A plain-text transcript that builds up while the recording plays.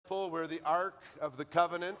where the Ark of the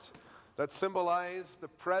Covenant that symbolized the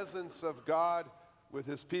presence of God with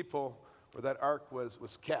his people, where that Ark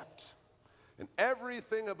was kept. And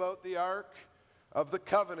everything about the Ark of the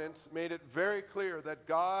Covenant made it very clear that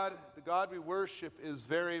God, the God we worship, is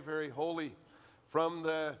very, very holy. From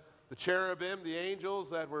the cherubim, the angels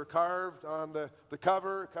that were carved on the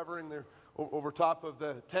cover, covering their over top of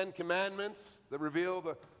the Ten Commandments that reveal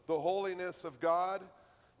the holiness of God,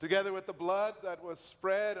 together with the blood that was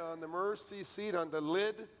spread on the mercy seat, on the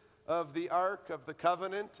lid of the Ark of the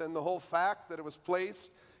Covenant, and the whole fact that it was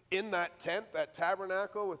placed in that tent, that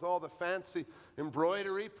tabernacle, with all the fancy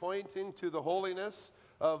embroidery pointing to the holiness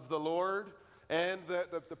of the Lord, and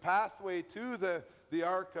the pathway to the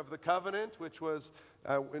Ark of the Covenant, which was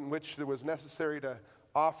in which it was necessary to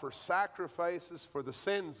offer sacrifices for the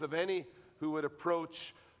sins of any who would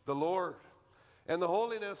approach the Lord. And the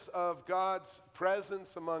holiness of God's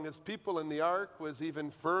presence among his people in the ark was even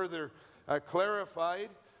further clarified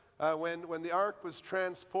when the ark was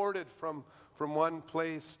transported from one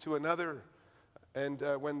place to another, and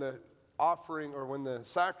when the offering, or when the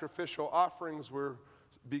sacrificial offerings were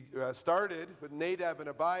started with Nadab and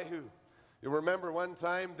Abihu. You remember one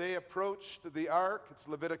time they approached the ark, it's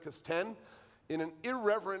Leviticus 10, in an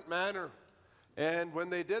irreverent manner. And when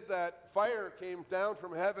they did that, fire came down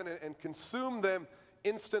from heaven and consumed them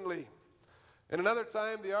instantly. And another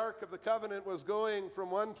time, the Ark of the Covenant was going from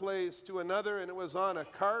one place to another, and it was on a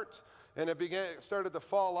cart, and it started to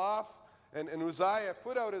fall off. And Uzziah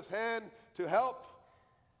put out his hand to help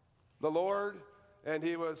the Lord, and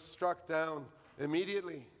he was struck down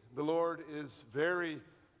immediately. The Lord is very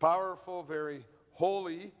powerful, very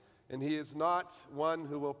holy, and he is not one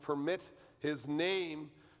who will permit his name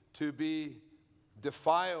to be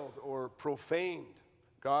defiled or profaned.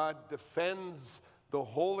 God defends the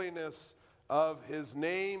holiness of his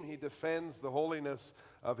name. He defends the holiness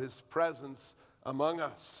of his presence among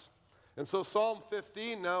us. And so Psalm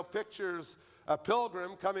 15 now pictures a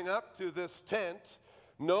pilgrim coming up to this tent,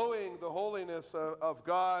 knowing the holiness of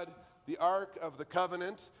God, the Ark of the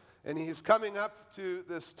Covenant, and he's coming up to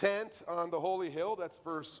this tent on the holy hill. That's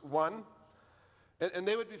verse 1. And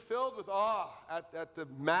they would be filled with awe at the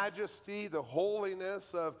majesty, the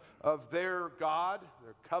holiness of their God,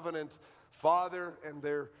 their covenant Father and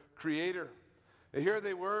their Creator. And here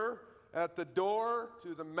they were at the door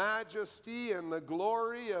to the majesty and the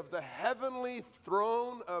glory of the heavenly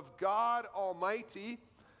throne of God Almighty.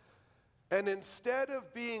 And instead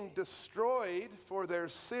of being destroyed for their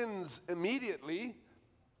sins immediately,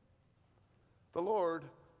 the Lord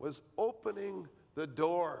was opening the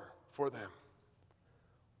door for them.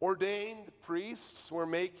 Ordained priests were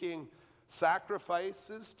making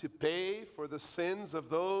sacrifices to pay for the sins of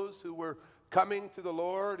those who were coming to the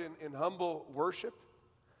Lord in humble worship.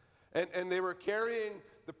 And they were carrying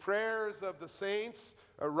the prayers of the saints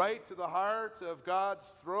right to the heart of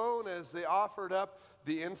God's throne as they offered up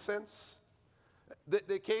the incense.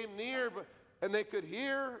 They came near, and they could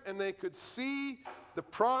hear and they could see the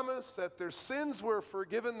promise that their sins were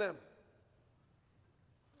forgiven them.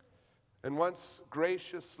 And once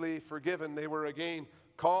graciously forgiven, they were again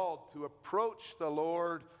called to approach the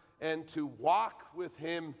Lord and to walk with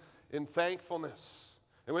him in thankfulness.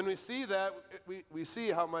 And when we see that, we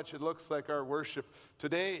see how much it looks like our worship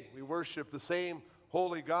today. We worship the same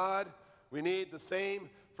holy God. We need the same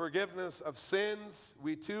forgiveness of sins.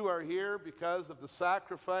 We too are here because of the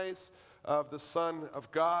sacrifice of the Son of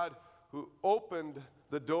God, who opened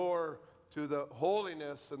the door to the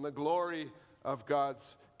holiness and the glory of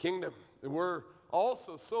God's kingdom. And we're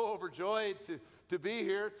also so overjoyed to be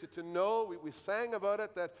here, to know, we sang about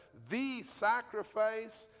it, that the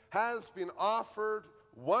sacrifice has been offered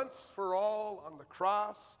once for all on the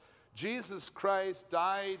cross. Jesus Christ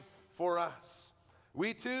died for us.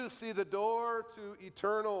 We too see the door to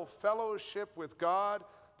eternal fellowship with God,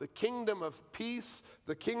 the kingdom of peace,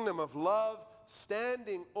 the kingdom of love,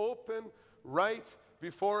 standing open right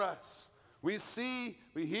before us. We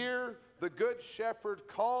hear the Good Shepherd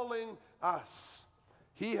calling us.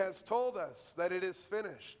 He has told us that it is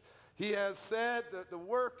finished. He has said that the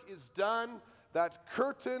work is done. That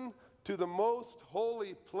curtain to the most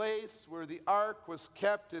holy place where the ark was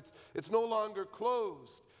kept, it's no longer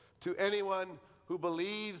closed to anyone who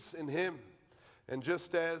believes in him. And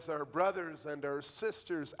just as our brothers and our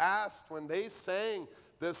sisters asked when they sang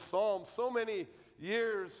this psalm so many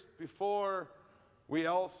years before, we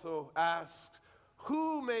also asked,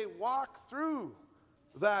 who may walk through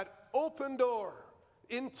that open door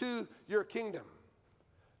into your kingdom?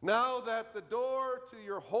 Now that the door to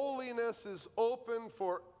your holiness is open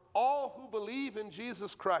for all who believe in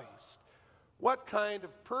Jesus Christ, what kind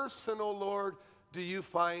of person, O Lord, do you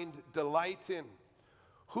find delight in?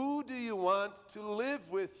 Who do you want to live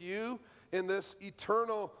with you in this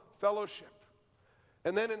eternal fellowship?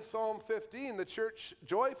 And then in Psalm 15, the church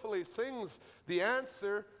joyfully sings the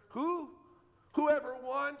answer, whoever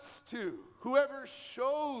wants to, whoever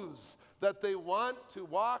shows that they want to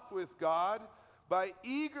walk with God by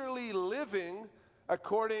eagerly living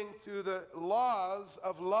according to the laws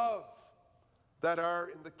of love that are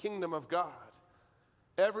in the kingdom of God.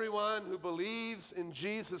 Everyone who believes in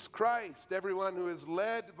Jesus Christ, everyone who is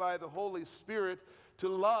led by the Holy Spirit to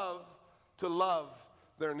love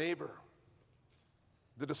their neighbor.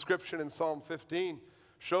 The description in Psalm 15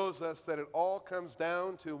 shows us that it all comes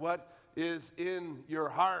down to what is in your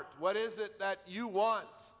heart. What is it that you want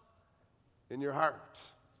in your heart?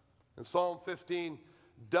 And Psalm 15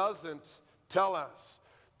 doesn't tell us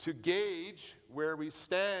to gauge where we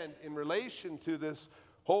stand in relation to this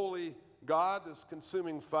holy God, this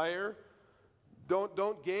consuming fire.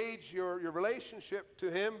 Don't gauge your relationship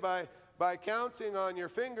to him by counting on your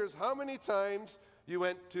fingers how many times you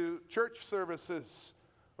went to church services,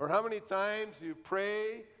 or how many times you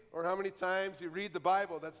pray, or how many times you read the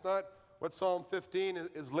Bible. That's not what Psalm 15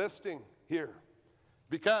 is listing here.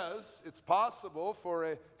 Because it's possible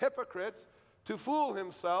for a hypocrite to fool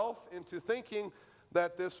himself into thinking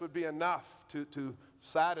that this would be enough to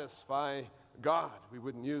satisfy God. We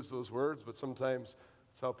wouldn't use those words, but sometimes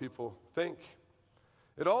that's how people think.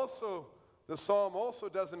 The psalm also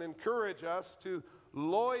doesn't encourage us to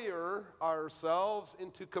lawyer ourselves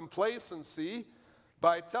into complacency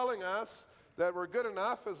by telling us that we're good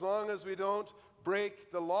enough as long as we don't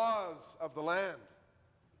break the laws of the land.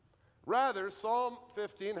 Rather, Psalm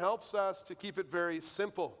 15 helps us to keep it very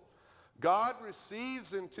simple. God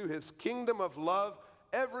receives into his kingdom of love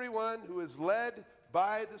everyone who is led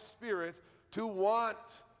by the Spirit to want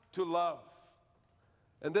to love.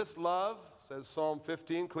 And this love, says Psalm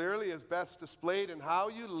 15 clearly, is best displayed in how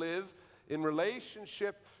you live in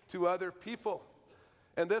relationship to other people.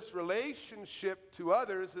 And this relationship to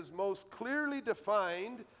others is most clearly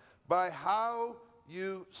defined by how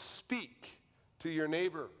you speak to your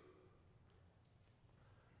neighbor.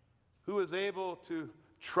 Who is able to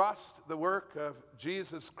trust the work of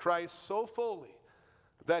Jesus Christ so fully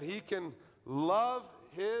that he can love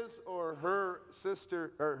his or her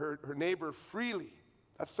sister or her neighbor freely?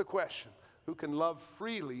 That's the question. Who can love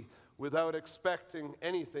freely without expecting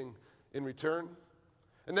anything in return?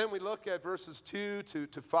 And then we look at verses 2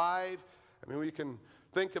 to 5. I mean, we can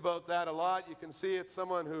think about that a lot. You can see it's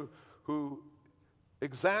someone who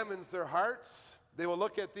examines their hearts. They will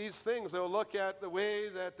look at these things. They will look at the way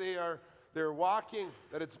that they're walking,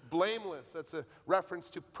 that it's blameless. That's a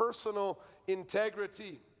reference to personal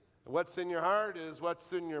integrity. What's in your heart is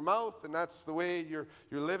what's in your mouth, and that's the way you're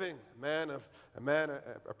living.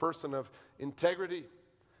 A person of integrity.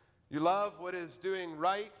 You love what is doing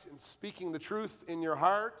right and speaking the truth in your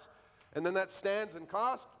heart. And then that stands in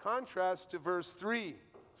contrast to verse 3.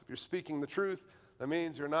 So if you're speaking the truth, that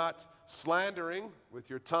means you're not slandering with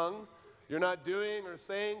your tongue. You're not doing or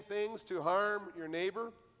saying things to harm your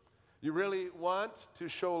neighbor. You really want to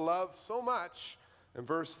show love so much. And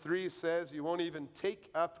verse 3 says you won't even take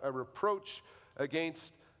up a reproach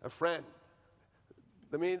against a friend.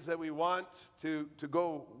 That means that we want to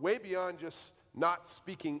go way beyond just not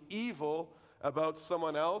speaking evil about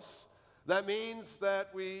someone else. That means that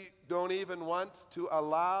we don't even want to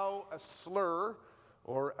allow a slur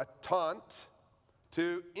or a taunt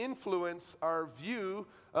to influence our view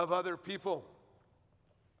of other people.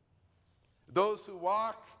 Those who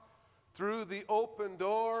walk through the open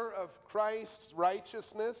door of Christ's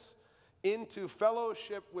righteousness into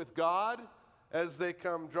fellowship with God, as they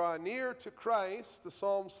draw near to Christ, the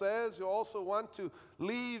psalm says, you also want to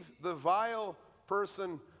leave the vile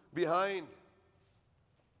person behind.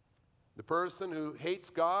 The person who hates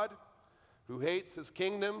God, who hates his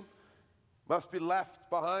kingdom, must be left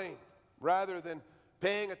behind. Rather than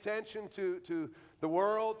paying attention to the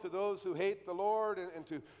world, to those who hate the Lord, and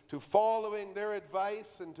to following their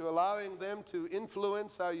advice and to allowing them to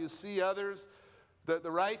influence how you see others,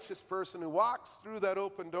 the righteous person who walks through that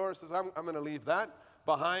open door says, I'm going to leave that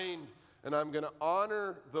behind, and I'm going to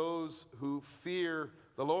honor those who fear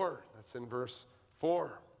the Lord. That's in verse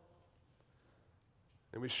 4.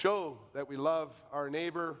 And we show that we love our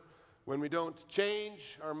neighbor when we don't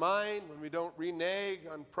change our mind, when we don't renege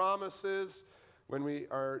on promises, when we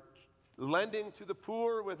are lending to the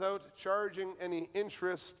poor without charging any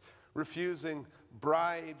interest, refusing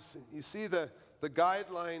bribes. You see the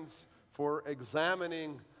guidelines for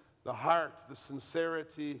examining the heart, the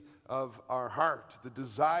sincerity of our heart, the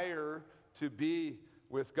desire to be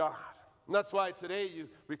with God. And that's why today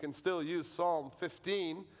we can still use Psalm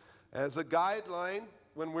 15 as a guideline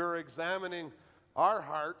when we're examining our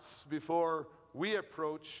hearts before we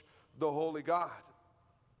approach the holy God.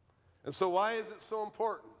 And so why is it so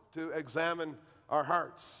important to examine our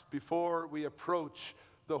hearts before we approach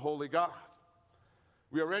the holy God?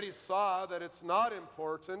 We already saw that it's not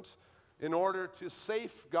important in order to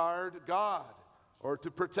safeguard God or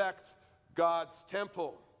to protect God's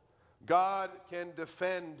temple. God can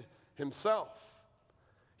defend himself.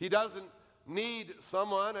 He doesn't need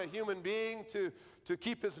someone, a human being, to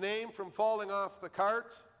keep his name from falling off the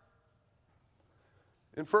cart.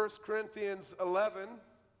 In 1 Corinthians 11,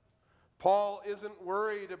 Paul isn't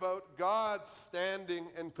worried about God's standing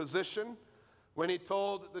and position when he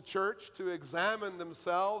told the church to examine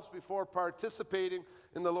themselves before participating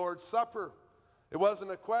in the Lord's Supper. It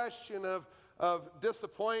wasn't a question of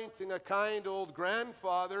disappointing a kind old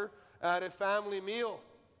grandfather at a family meal.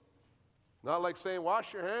 Not like saying,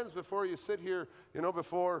 wash your hands before you sit here,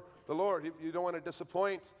 before the Lord. You don't want to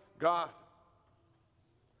disappoint God.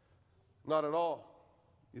 Not at all.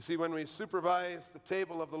 You see, when we supervise the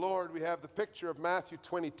table of the Lord, we have the picture of Matthew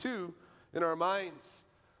 22 in our minds.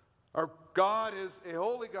 Our God is a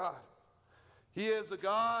holy God. He is a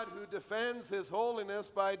God who defends his holiness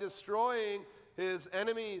by destroying his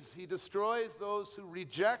enemies. He destroys those who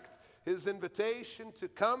reject his invitation to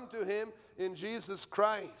come to him in Jesus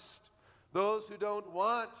Christ. Those who don't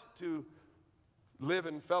want to live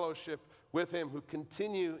in fellowship with him, who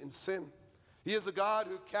continue in sin. He is a God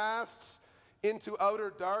who casts into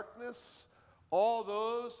outer darkness all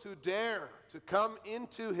those who dare to come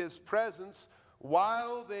into his presence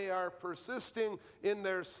while they are persisting in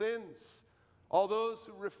their sins. All those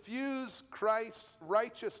who refuse Christ's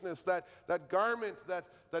righteousness, that garment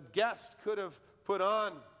that guest could have put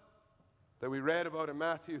on, that we read about in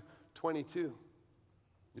Matthew 22.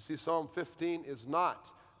 You see, Psalm 15 is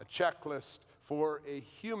not a checklist for a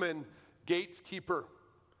human gatekeeper.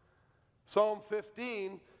 Psalm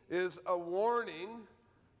 15 is a warning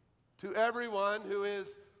to everyone who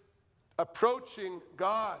is approaching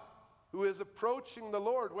God, who is approaching the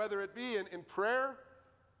Lord, whether it be in prayer,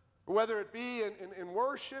 or whether it be in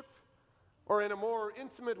worship, or in a more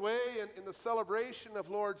intimate way in the celebration of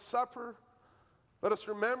Lord's Supper. Let us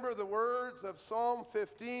remember the words of Psalm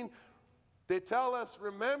 15. They tell us,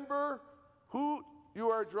 remember who you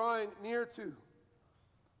are drawing near to.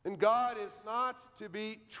 And God is not to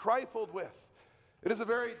be trifled with. It is a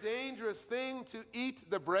very dangerous thing to eat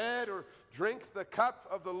the bread or drink the cup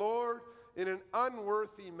of the Lord in an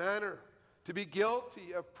unworthy manner, to be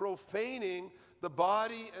guilty of profaning the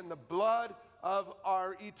body and the blood of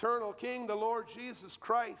our eternal King, the Lord Jesus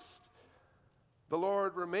Christ. The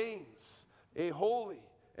Lord remains a holy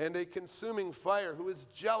and a consuming fire who is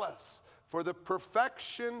jealous for the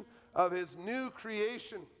perfection of his new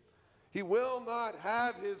creation. He will not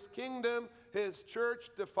have his kingdom, his church,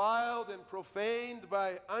 defiled and profaned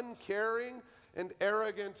by uncaring and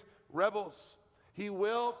arrogant rebels. He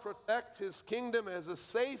will protect his kingdom as a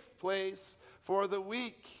safe place for the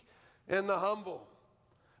weak and the humble.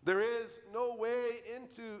 There is no way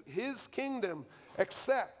into his kingdom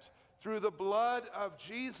except through the blood of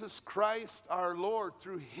Jesus Christ our Lord,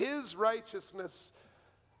 through his righteousness.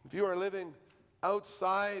 If you are living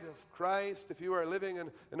outside of Christ, if you are living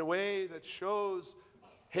in a way that shows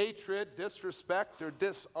hatred, disrespect, or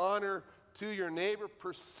dishonor to your neighbor,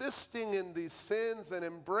 persisting in these sins and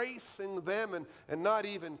embracing them and not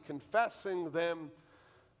even confessing them,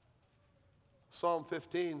 Psalm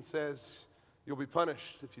 15 says you'll be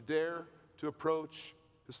punished if you dare to approach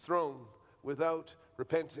his throne without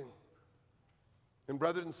repenting. And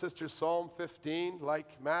brothers and sisters, Psalm 15,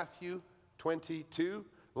 like Matthew 22,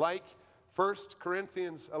 like 1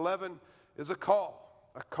 Corinthians 11, is a call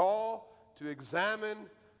to examine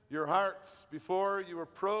your hearts before you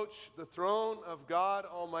approach the throne of God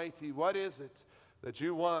Almighty. What is it that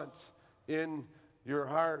you want in your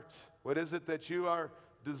heart? What is it that you are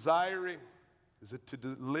desiring? Is it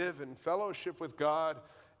to live in fellowship with God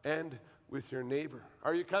and with your neighbor?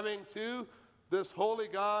 Are you coming to this holy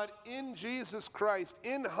God in Jesus Christ,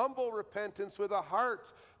 in humble repentance, with a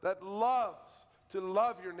heart that loves to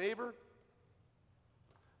love your neighbor?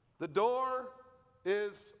 The door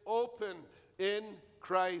is open in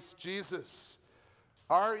Christ Jesus.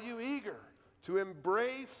 Are you eager to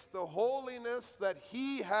embrace the holiness that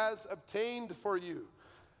he has obtained for you?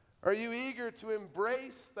 Are you eager to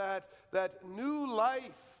embrace that new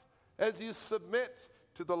life as you submit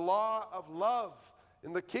to the law of love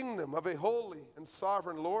in the kingdom of a holy and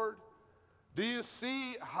sovereign Lord? Do you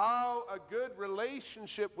see how a good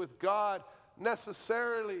relationship with God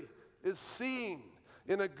necessarily is seen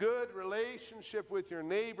in a good relationship with your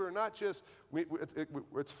neighbor, not just,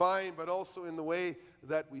 it's fine, but also in the way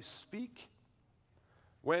that we speak.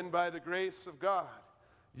 When by the grace of God,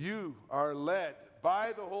 you are led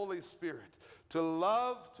by the Holy Spirit to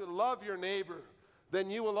love your neighbor, then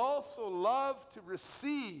you will also love to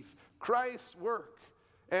receive Christ's work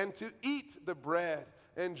and to eat the bread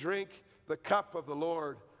and drink the cup of the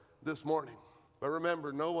Lord this morning. But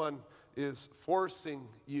remember, no one is forcing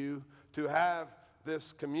you to have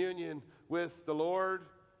this communion with the Lord,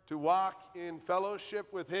 to walk in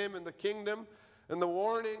fellowship with Him in the kingdom. And the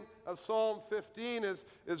warning of Psalm 15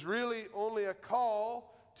 is really only a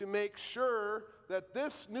call to make sure that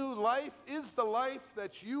this new life is the life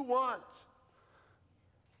that you want,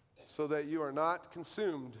 so that you are not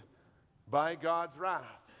consumed by God's wrath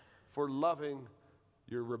for loving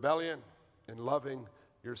your rebellion and loving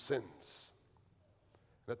your sins.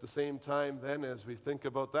 And at the same time, then, as we think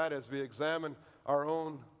about that, as we examine our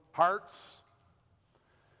own hearts,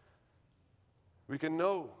 we can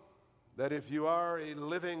know that if you are a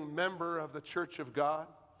living member of the church of God,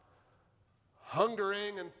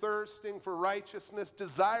 hungering and thirsting for righteousness,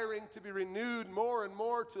 desiring to be renewed more and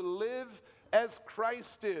more to live as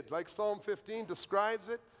Christ did, like Psalm 15 describes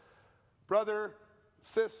it, brother,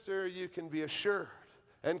 sister, you can be assured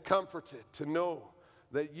and comforted to know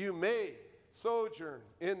that you may sojourn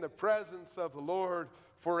in the presence of the Lord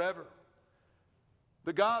forever.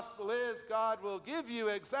 The gospel is God will give you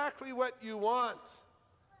exactly what you want.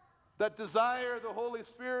 That desire the Holy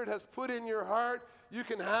Spirit has put in your heart, you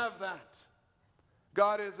can have that.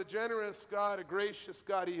 God is a generous God, a gracious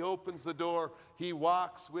God. He opens the door. He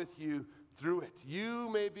walks with you through it. You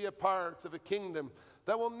may be a part of a kingdom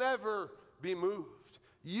that will never be moved.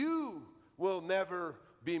 You will never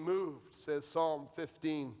be moved, says Psalm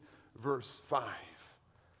 15, verse 5.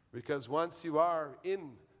 Because once you are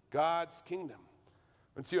in God's kingdom,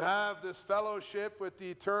 once you have this fellowship with the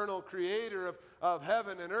eternal creator of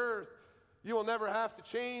heaven and earth, you will never have to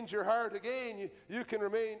change your heart again. You can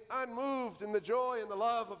remain unmoved in the joy and the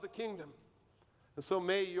love of the kingdom. And so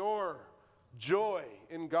may your joy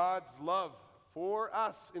in God's love for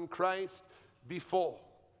us in Christ be full.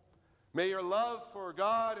 May your love for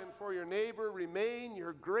God and for your neighbor remain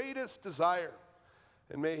your greatest desire.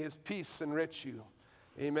 And may His peace enrich you.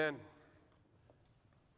 Amen.